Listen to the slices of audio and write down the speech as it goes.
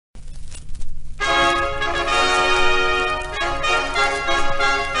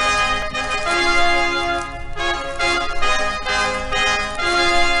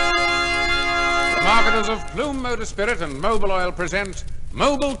Motor Spirit and Mobil Oil present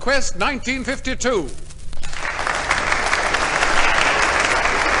Mobil Quest 1952.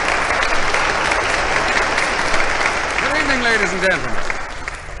 Good evening, ladies and gentlemen.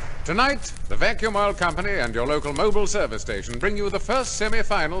 Tonight, the Vacuum Oil Company and your local Mobil service station bring you the first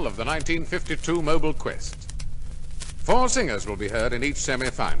semi-final of the 1952 Mobil Quest. 4 singers will be heard in each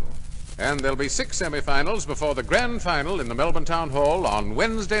semi-final, and there'll be 6 semi-finals before the grand final in the Melbourne Town Hall on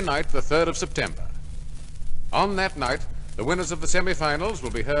Wednesday night, the 3rd of September. On that night, the winners of the semi-finals will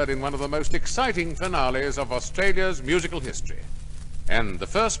be heard in one of the most exciting finales of Australia's musical history, and the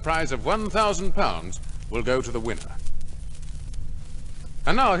first prize of £1,000 will go to the winner.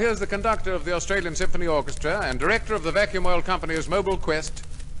 And now, here's the conductor of the Australian Symphony Orchestra and director of the Vacuum Oil Company's Mobil Quest,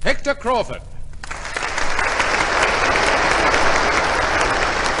 Hector Crawford.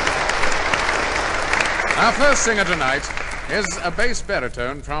 Our first singer tonight is a bass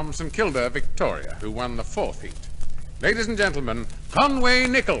baritone from St Kilda, Victoria, who won the 4th heat. Ladies and gentlemen, Conway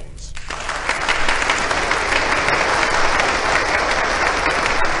Nichols.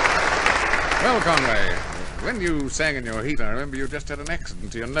 Well, Conway, when you sang in your heat, I remember you just had an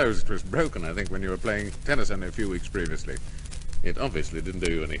accident to your nose. It was broken, I think, when you were playing tennis only a few weeks previously. It obviously didn't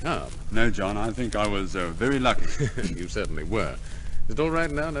do you any harm. No, John, I think I was very lucky. You certainly were. Is it all right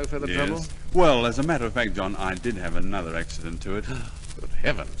now? No further trouble? Well, as a matter of fact, John, I did have another accident to it. Good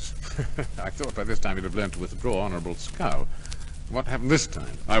heavens. I thought by this time you'd have learned to withdraw honourable scowl. What happened this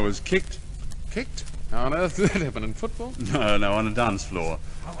time? I was kicked. Kicked? How on earth did that happen, in football? No, on a dance floor.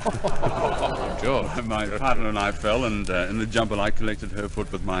 George. My partner and I fell, and in the jumble I collected her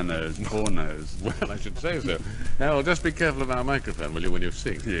foot with my nose. Poor nose. Well, I should say so. Now, well, just be careful of our microphone, will you, when you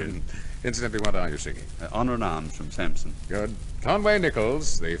sing? Yes. Incidentally, what are you singing? Honour and Arms from Samson. Good. Conway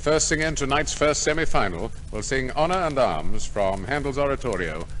Nichols, the first singer in tonight's first semi-final, will sing Honour and Arms from Handel's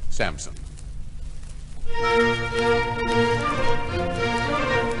oratorio, Samson.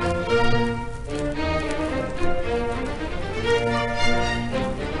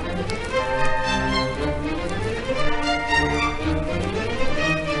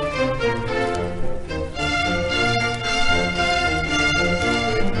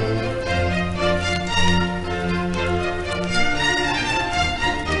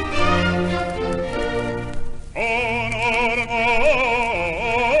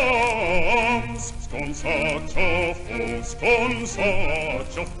 Con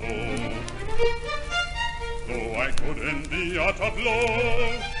such a foe, though I couldn't be at a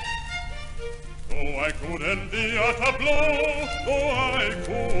blow, though I couldn't be at a blow, though I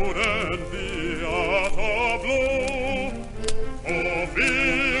couldn't be at a blow, for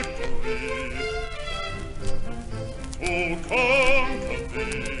victory, to conquer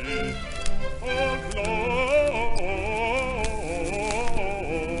thee, for glory.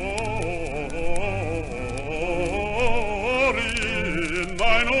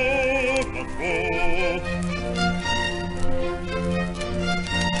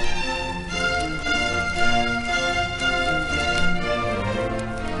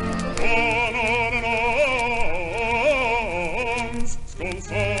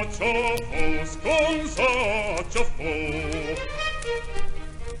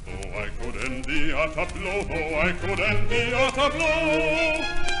 At a blow, though I couldn't be at a blow,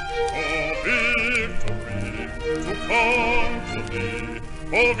 for victory, to conquer thee,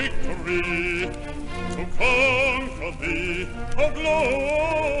 for victory, to conquer thee, for glory,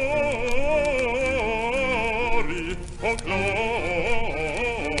 for glory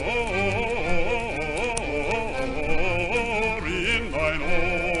in thine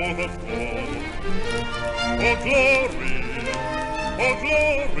overthrow, for glory, for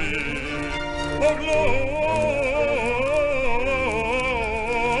glory. For glory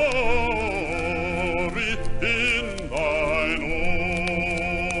in thine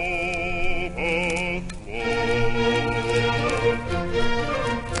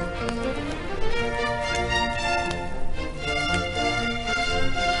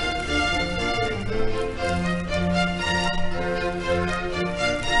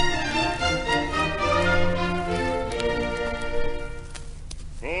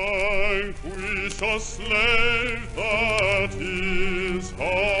a slave that is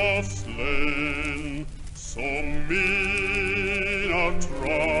half slain, so mean a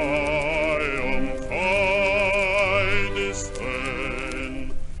triumph I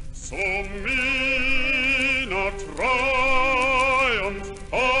disdain, so mean a triumph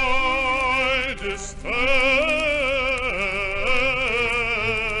I disdain.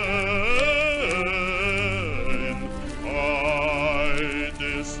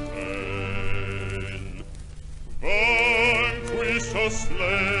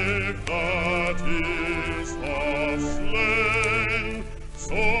 Slave that is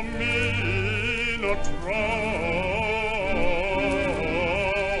triumph.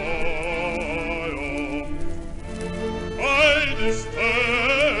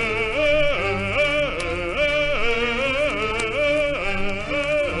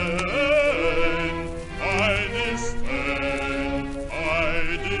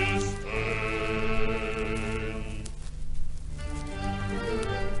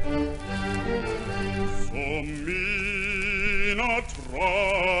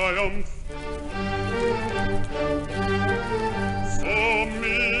 So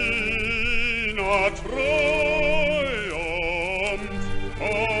mina triumph I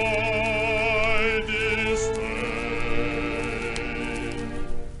disdain.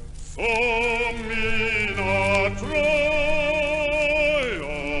 So mina triumph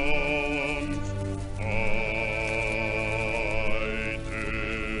I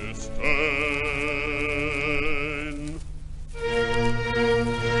disdain.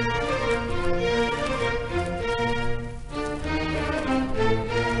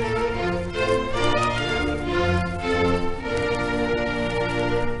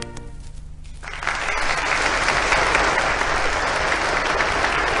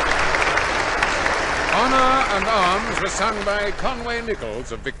 And Arms was sung by Conway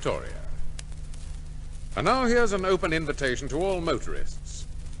Nichols of Victoria. And now here's an open invitation to all motorists.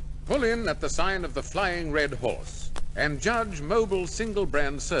 Pull in at the sign of the Flying Red Horse and judge Mobil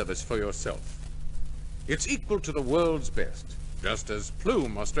single-brand service for yourself. It's equal to the world's best, just as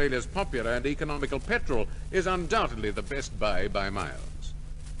Plume, Australia's popular and economical petrol, is undoubtedly the best buy by miles.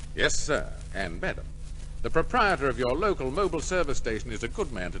 Yes, sir, and madam, the proprietor of your local Mobil service station is a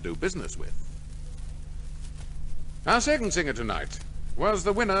good man to do business with. Our second singer tonight was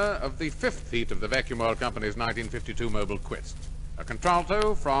the winner of the 5th heat of the Vacuum Oil Company's 1952 Mobil Quest, a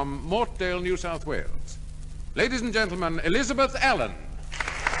contralto from Mortdale, New South Wales. Ladies and gentlemen, Elizabeth Allen.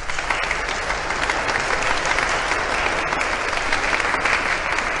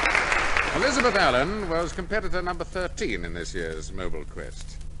 Elizabeth Allen was competitor number 13 in this year's Mobil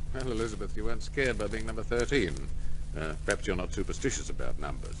Quest. Well, Elizabeth, you weren't scared by being number 13. Perhaps you're not superstitious about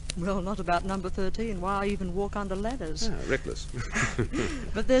numbers. Well, not about number 13. Why even walk under ladders? Ah, reckless.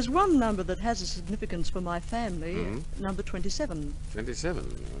 But there's one number that has a significance for my family, number 27.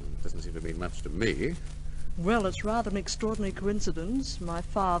 27? Doesn't seem to mean much to me. Well, it's rather an extraordinary coincidence. My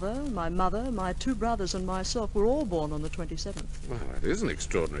father, my mother, my 2 brothers and myself were all born on the 27th. Well, that is an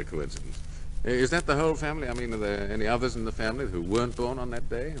extraordinary coincidence. Is that the whole family? I mean, are there any others in the family who weren't born on that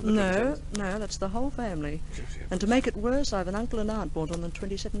day? On the No, 27th? no, that's the whole family. And to make it worse, I have an uncle and aunt born on the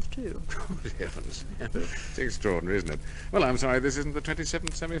 27th too. Good heavens. It's extraordinary, isn't it? Well, I'm sorry, this isn't the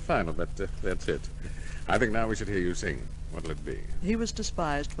 27th semi-final, but that's it. I think now we should hear you sing. What'll it be? He was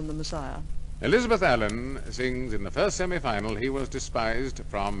despised from the Messiah. Elizabeth Allen sings in the first semi-final, He Was Despised,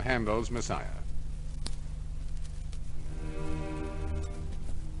 from Handel's Messiah.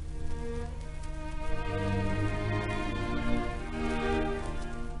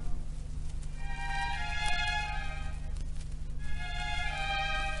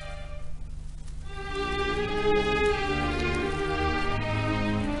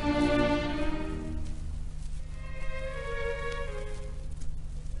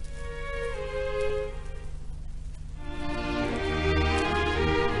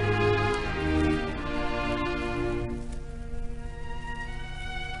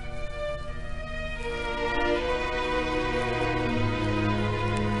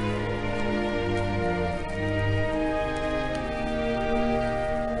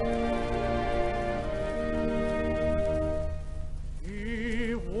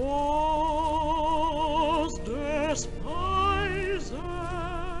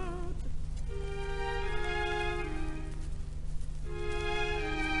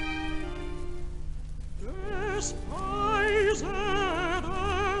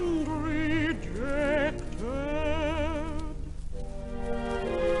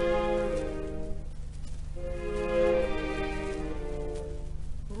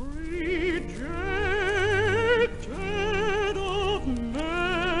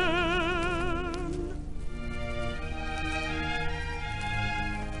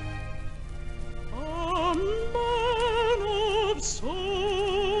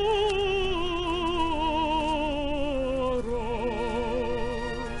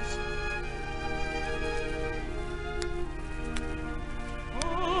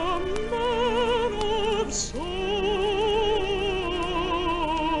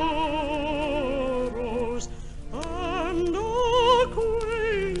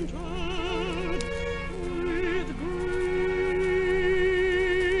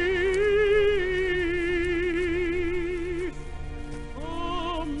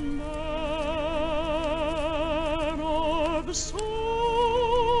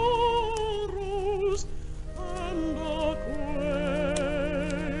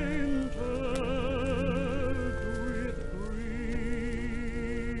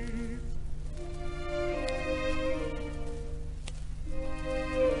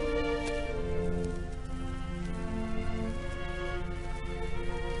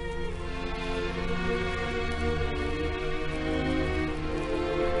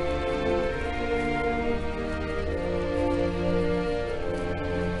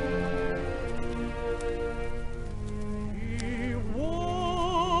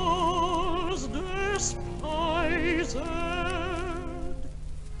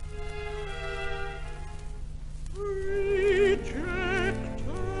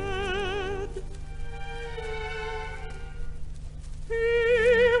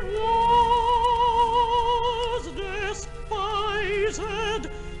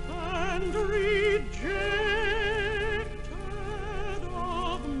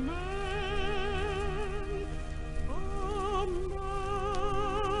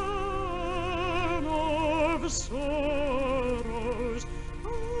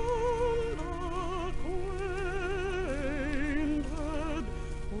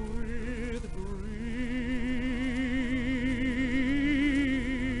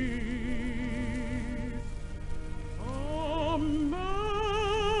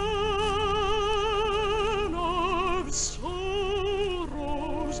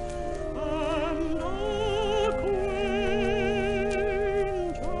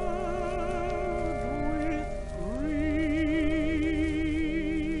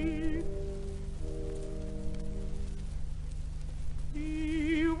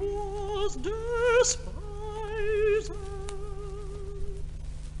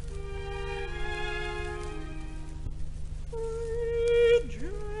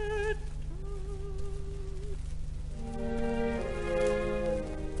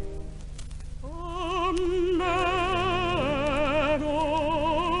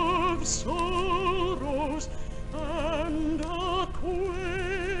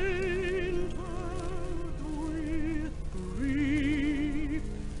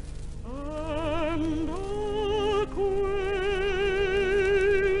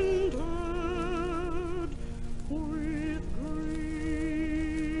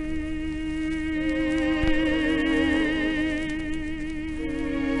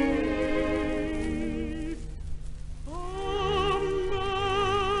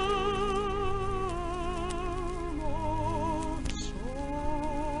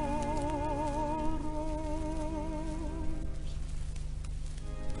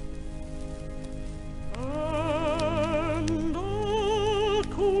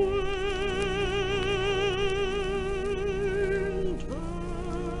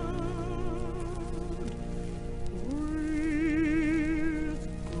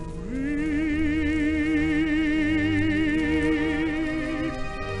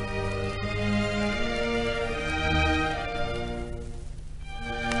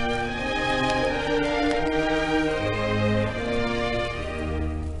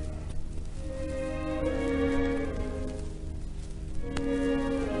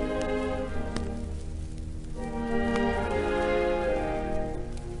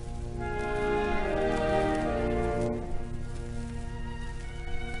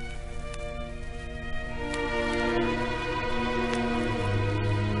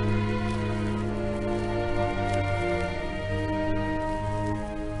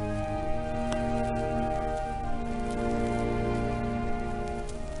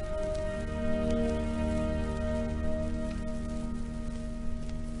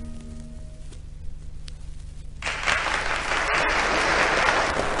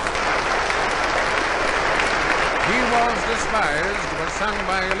 Cause Despised was sung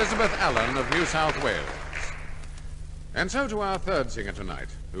by Elizabeth Allen of New South Wales. And so to our third singer tonight,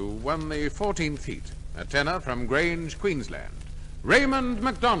 who won the 14th heat, a tenor from Grange, Queensland, Raymond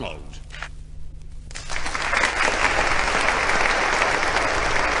MacDonald.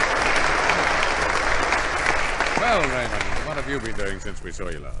 Well, Raymond, what have you been doing since we saw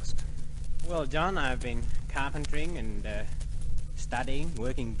you last? Well, John, I've been carpentering and studying,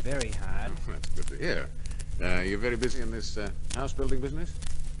 working very hard. Oh, that's good to hear. You're very busy in this house building business?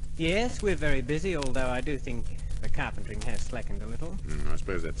 Yes, we're very busy, although I do think the carpentering has slackened a little. I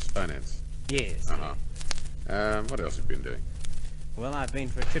suppose that's finance. Yes. Uh-huh. What else have you been doing? Well, I've been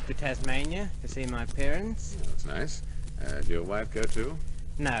for a trip to Tasmania to see my parents. Oh, that's nice. Did your wife go too?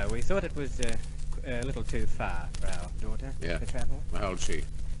 No, we thought it was a little too far for our daughter to travel. How old's she?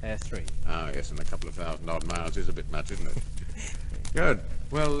 3. Ah, yes, and a couple of thousand odd miles is a bit much, isn't it? Good.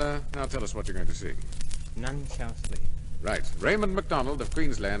 Well, now tell us what you're going to sing. None Shall Sleep. Right. Raymond MacDonald of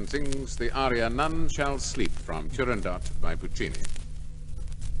Queensland sings the aria None Shall Sleep from Turandot by Puccini.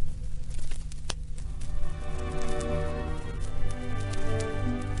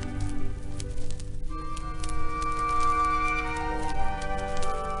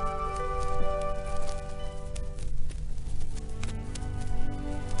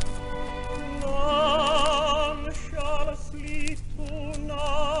 None shall sleep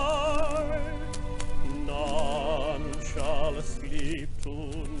tonight. None shall sleep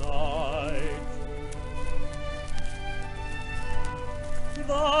tonight.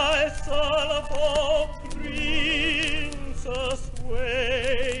 Thy soul, O princess,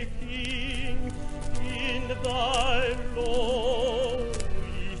 waking in thy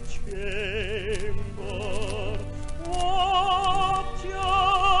lonely chamber, watch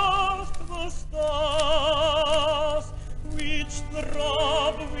just the stars which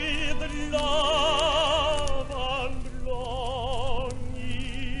throb with love and longing,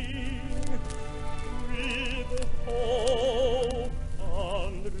 with hope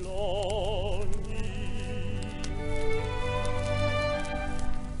and longing.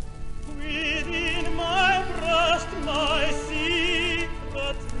 Within my breast my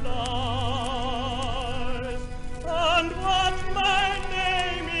secret lies, and what my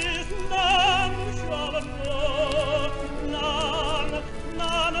name is none shall know, none,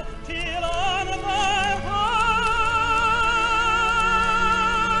 none, till on thy heart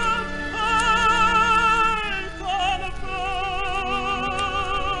I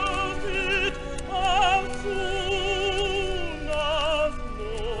converse it as soon as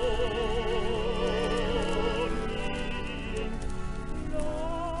morning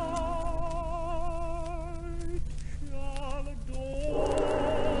light shall dawn.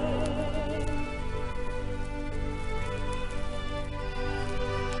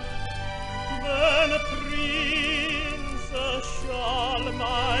 Then, princess, shall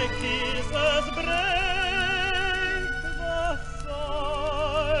my kisses break the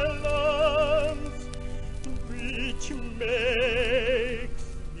silence which makes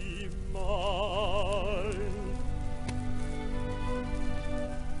thee mine.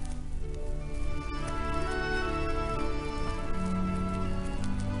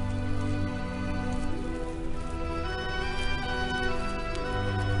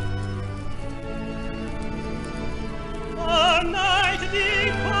 A night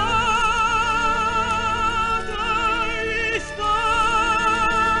departed,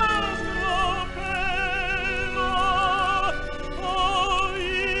 stars grow paler. Oh,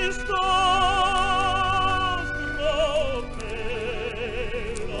 stars grow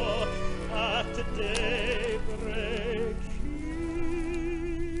paler. At daybreak she'll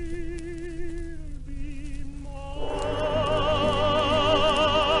be mine,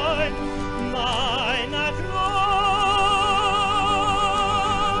 mine at last,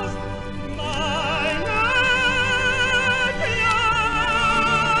 mine at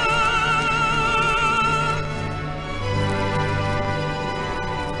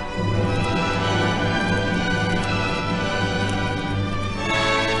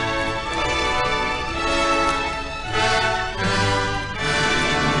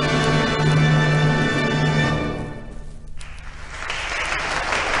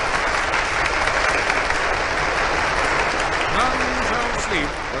None Shall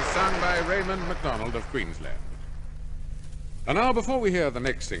Sleep was sung by Raymond MacDonald of Queensland. And now, before we hear the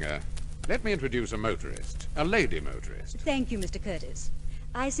next singer, let me introduce a motorist, a lady motorist. Thank you, Mr. Curteis.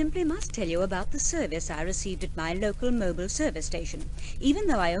 I simply must tell you about the service I received at my local mobile service station, even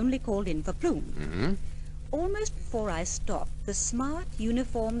though I only called in for Plume. Almost before I stopped, the smart,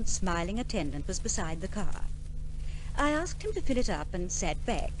 uniformed, smiling attendant was beside the car. I asked him to fill it up and sat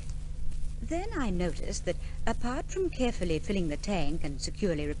back. Then I noticed that, apart from carefully filling the tank and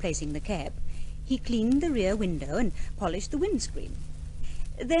securely replacing the cap, he cleaned the rear window and polished the windscreen.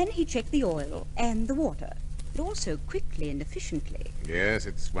 Then he checked the oil and the water, but also quickly and efficiently. Yes,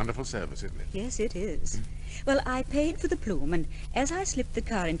 it's wonderful service, isn't it? Yes, it is. Well, I paid for the plume, and as I slipped the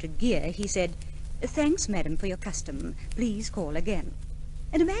car into gear, he said, "Thanks, madam, for your custom. Please call again."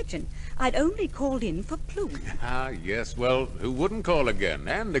 And imagine, I'd only called in for plume. Ah, yes. Well, who wouldn't call again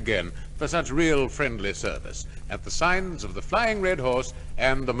and again for such real friendly service at the signs of the Flying Red Horse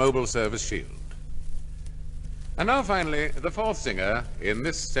and the Mobile Service Shield? And now, finally, the fourth singer in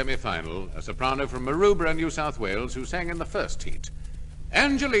this semi-final, a soprano from Maroubra, New South Wales, who sang in the first heat,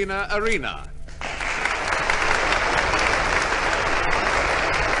 Angelina Arena.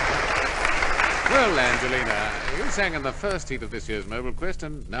 Well, Angelina, you sang in the first heat of this year's Mobil Quest,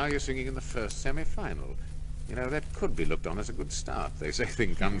 and now you're singing in the first semi-final. You know, that could be looked on as a good start. They say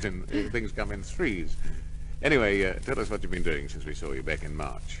things come in threes. Anyway, tell us what you've been doing since we saw you back in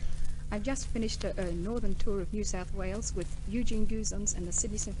March. I've just finished a northern tour of New South Wales with Eugene Guzans and the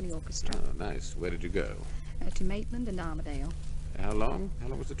Sydney Symphony Orchestra. Oh, nice. Where did you go? To Maitland and Armidale. How long? How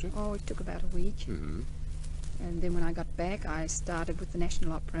long was the trip? Oh, it took about a week. Mm-hmm. And then when I got back, I started with the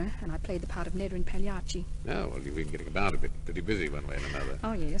National Opera, and I played the part of Neda in Pagliacci. Oh, well, you've been getting about a bit. Pretty busy one way and another.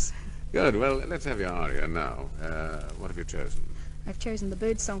 Oh, yes. Good. Well, let's have your aria now. What have you chosen? I've chosen the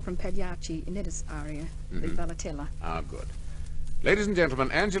bird song from Pagliacci, Neda's aria, the Ballatella. Ah, good. Ladies and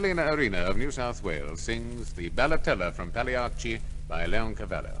gentlemen, Angelina Arena of New South Wales sings the Ballatella from Pagliacci by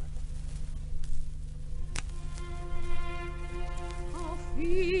Leoncavallo. How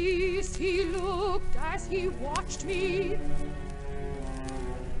fierce he looked as he watched me.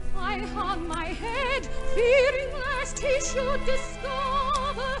 I hung my head, fearing lest he should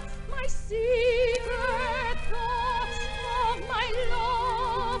discover my secret thoughts of my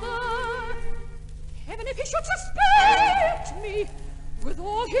lover. Heaven, if he should suspect me with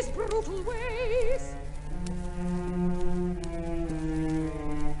all his brutal ways.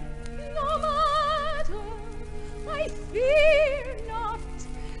 No matter, I fear not.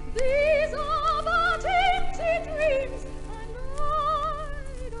 These are but empty dreams and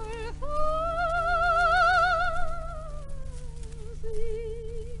idle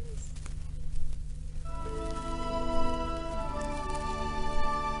fancies.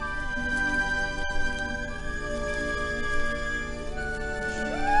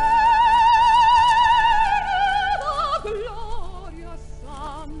 Share the glorious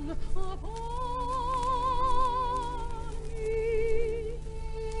sun upon me.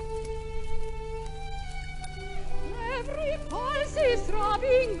 Every pulse is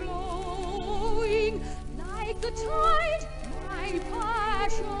throbbing, glowing, like the tide, my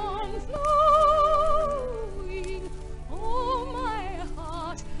passion flowing. Oh, my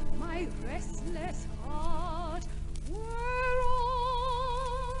heart, my restless heart, where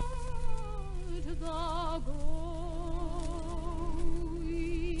art thou going?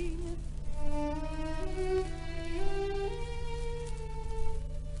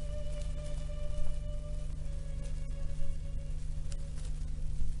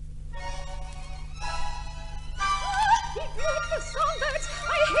 Ye beautiful songbirds,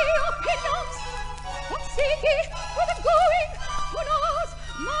 I hear your pinions. What seek ye? Whither going? Who knows?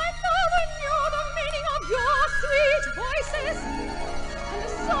 My mother knew the meaning of your sweet voices, and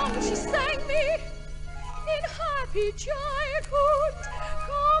the song she sang me in happy childhood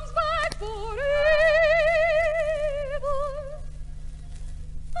comes back forever.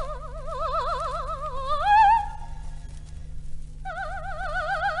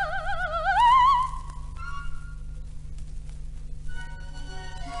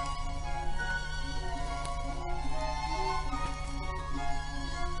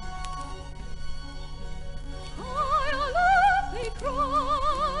 They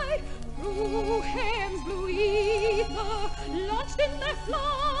cry through heaven's blue ether, launched in their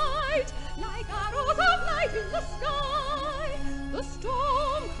flight, like arrows of night in the sky. The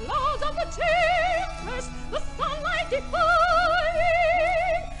storm clouds of the tempest, the sunlight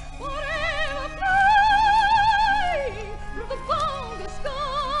defying, forever flying through the boundless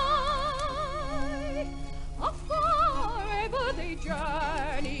sky. Afar ever they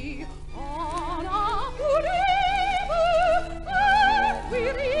journey on upward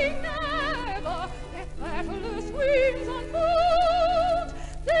weary never, their fetterless wings unfold.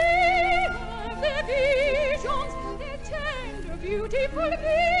 They have their visions, their tender, beautiful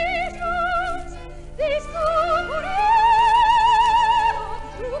visions. They soar forever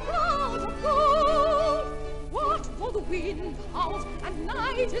through clouds of gold. What though the wind howls and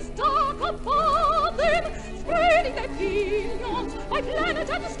night is dark above them, spreading their pinions by planet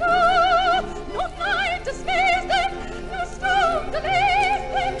and star?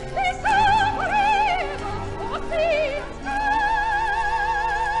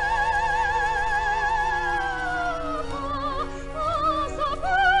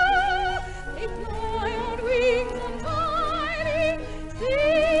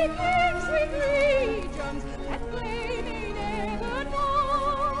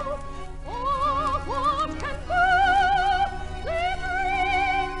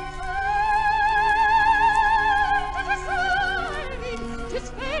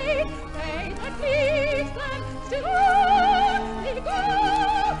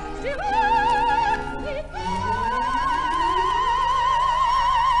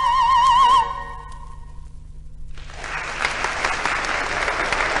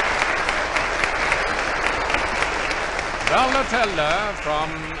 Donatella from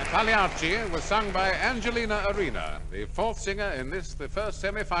Pagliacci was sung by Angelina Arena, the fourth singer in this, the first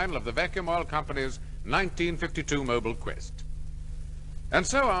semi-final of the Vacuum Oil Company's 1952 Mobil Quest. And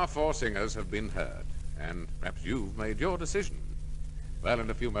so our four singers have been heard, and perhaps you've made your decision. Well, in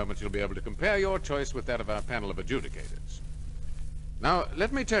a few moments you'll be able to compare your choice with that of our panel of adjudicators. Now,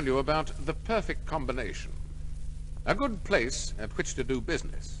 let me tell you about the perfect combination. A good place at which to do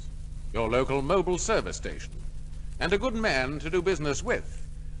business, your local Mobil service station, and a good man to do business with,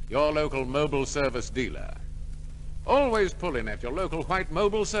 your local Mobil service dealer. Always pull in at your local white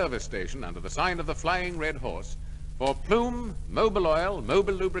Mobil service station under the sign of the Flying Red Horse for plume, Mobil oil,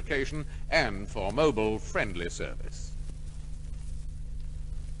 Mobil lubrication, and for Mobil friendly service.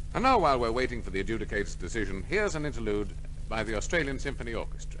 And now, while we're waiting for the adjudicator's decision, here's an interlude by the Australian Symphony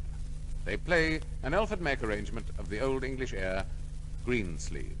Orchestra. They play an Alfred Mack arrangement of the old English air,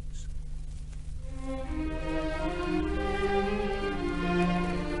 Greensleeves.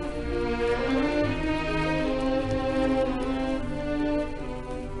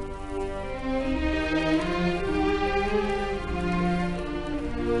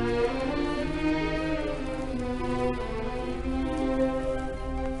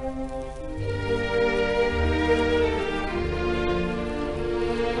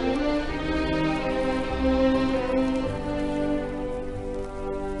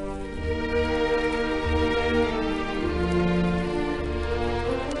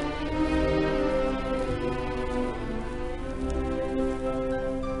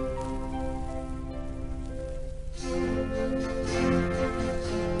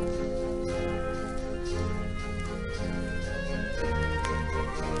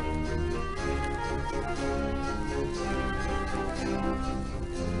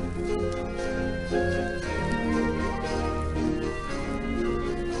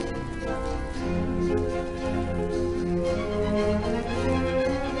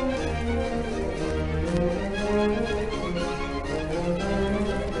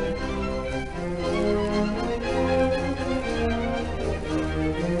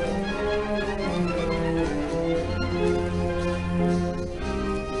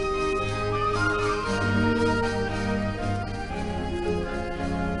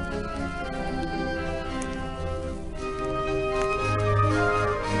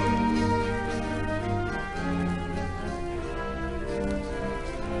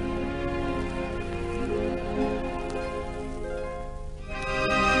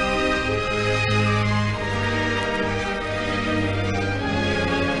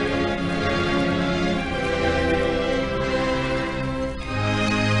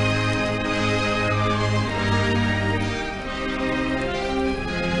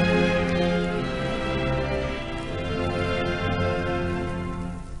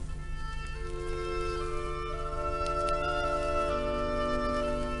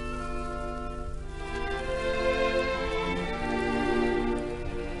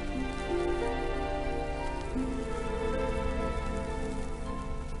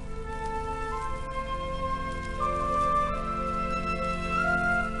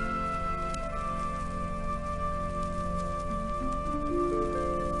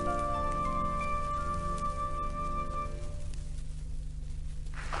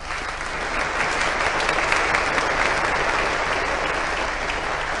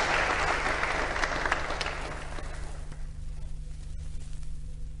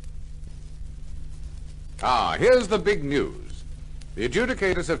 Here's the big news. The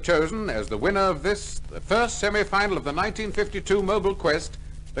adjudicators have chosen as the winner of this, the first semi-final of the 1952 Mobil Quest,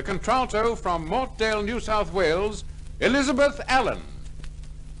 the contralto from Mortdale, New South Wales, Elizabeth Allen.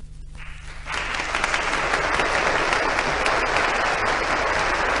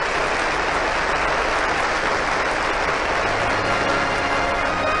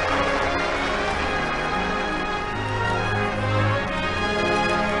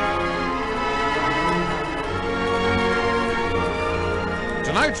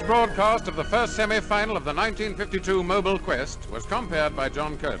 Tonight's broadcast of the first semi-final of the 1952 Mobil Quest was compared by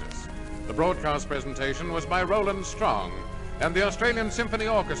John Curteis. The broadcast presentation was by Roland Strong, and the Australian Symphony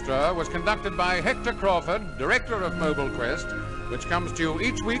Orchestra was conducted by Hector Crawford, director of Mobil Quest, which comes to you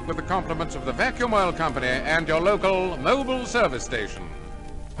each week with the compliments of the Vacuum Oil Company and your local Mobil service station.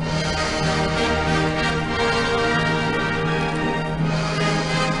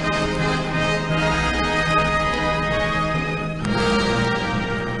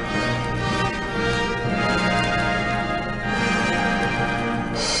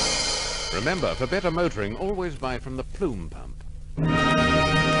 Remember, for better motoring, always buy from the Plume Pump.